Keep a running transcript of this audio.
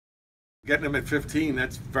Getting him at 15,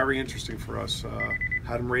 that's very interesting for us.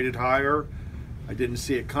 Had him rated higher. I didn't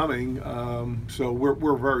see it coming, so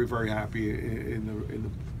we're very, very happy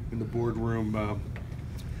in the boardroom.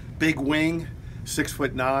 Big wing,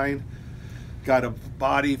 6'9", got a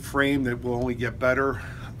body frame that will only get better.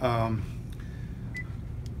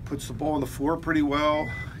 Puts the ball on the floor pretty well.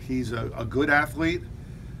 He's a good athlete.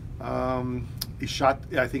 He shot.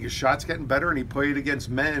 I think his shot's getting better, and he played against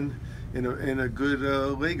men in a good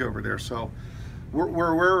league over there. So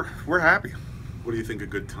we're happy. What do you think a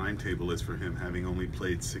good timetable is for him, having only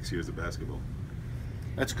played 6 years of basketball?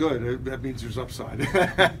 That's good. That means there's upside.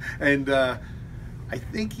 And I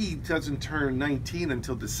think he doesn't turn 19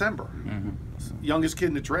 until December. Mm-hmm. Youngest kid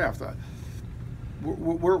in the draft.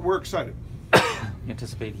 We're excited. You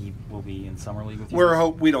anticipate he will be in summer league with you?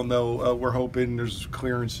 We don't know. We're hoping there's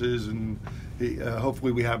clearances, and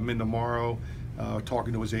hopefully we have him in tomorrow.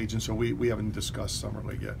 Talking to his agent, so we haven't discussed summer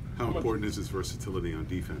league yet. How important is his versatility on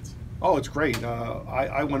defense? Oh, it's great.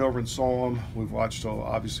 I went over and saw him. We've watched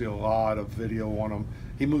obviously a lot of video on him.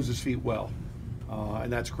 He moves his feet well,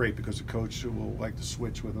 and that's great because the coach will like to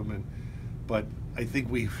switch with him. But I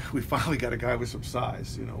think we finally got a guy with some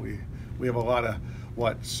size. You know, we have a lot of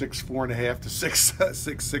 6'4.5" to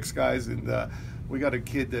 6'6" guys, and we got a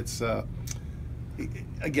kid that's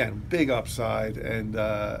again big upside, and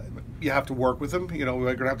you have to work with him. You know, we're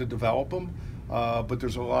going to have to develop him. But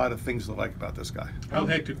there's a lot of things to like about this guy. How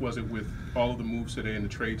hectic was it with all of the moves today and the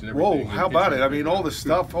trades and everything? Whoa, how about it? I mean, all this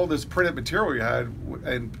stuff, all this printed material you had,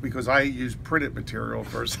 and because I use printed material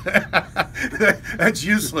first, that's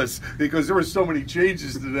useless because there were so many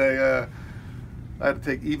changes today. I had to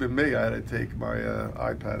take, even me, I had to take my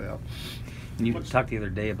iPad out. And you talked the other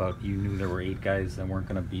day about you knew there were 8 guys that weren't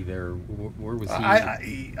going to be there. Where was he?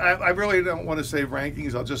 I really don't want to say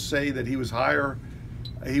rankings. I'll just say that he was higher.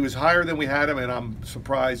 He was higher than we had him, and I'm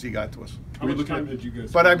surprised he got to us. How much time did you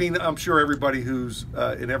guys? But I mean, I'm sure everybody who's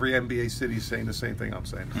in every NBA city is saying the same thing I'm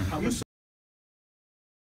saying.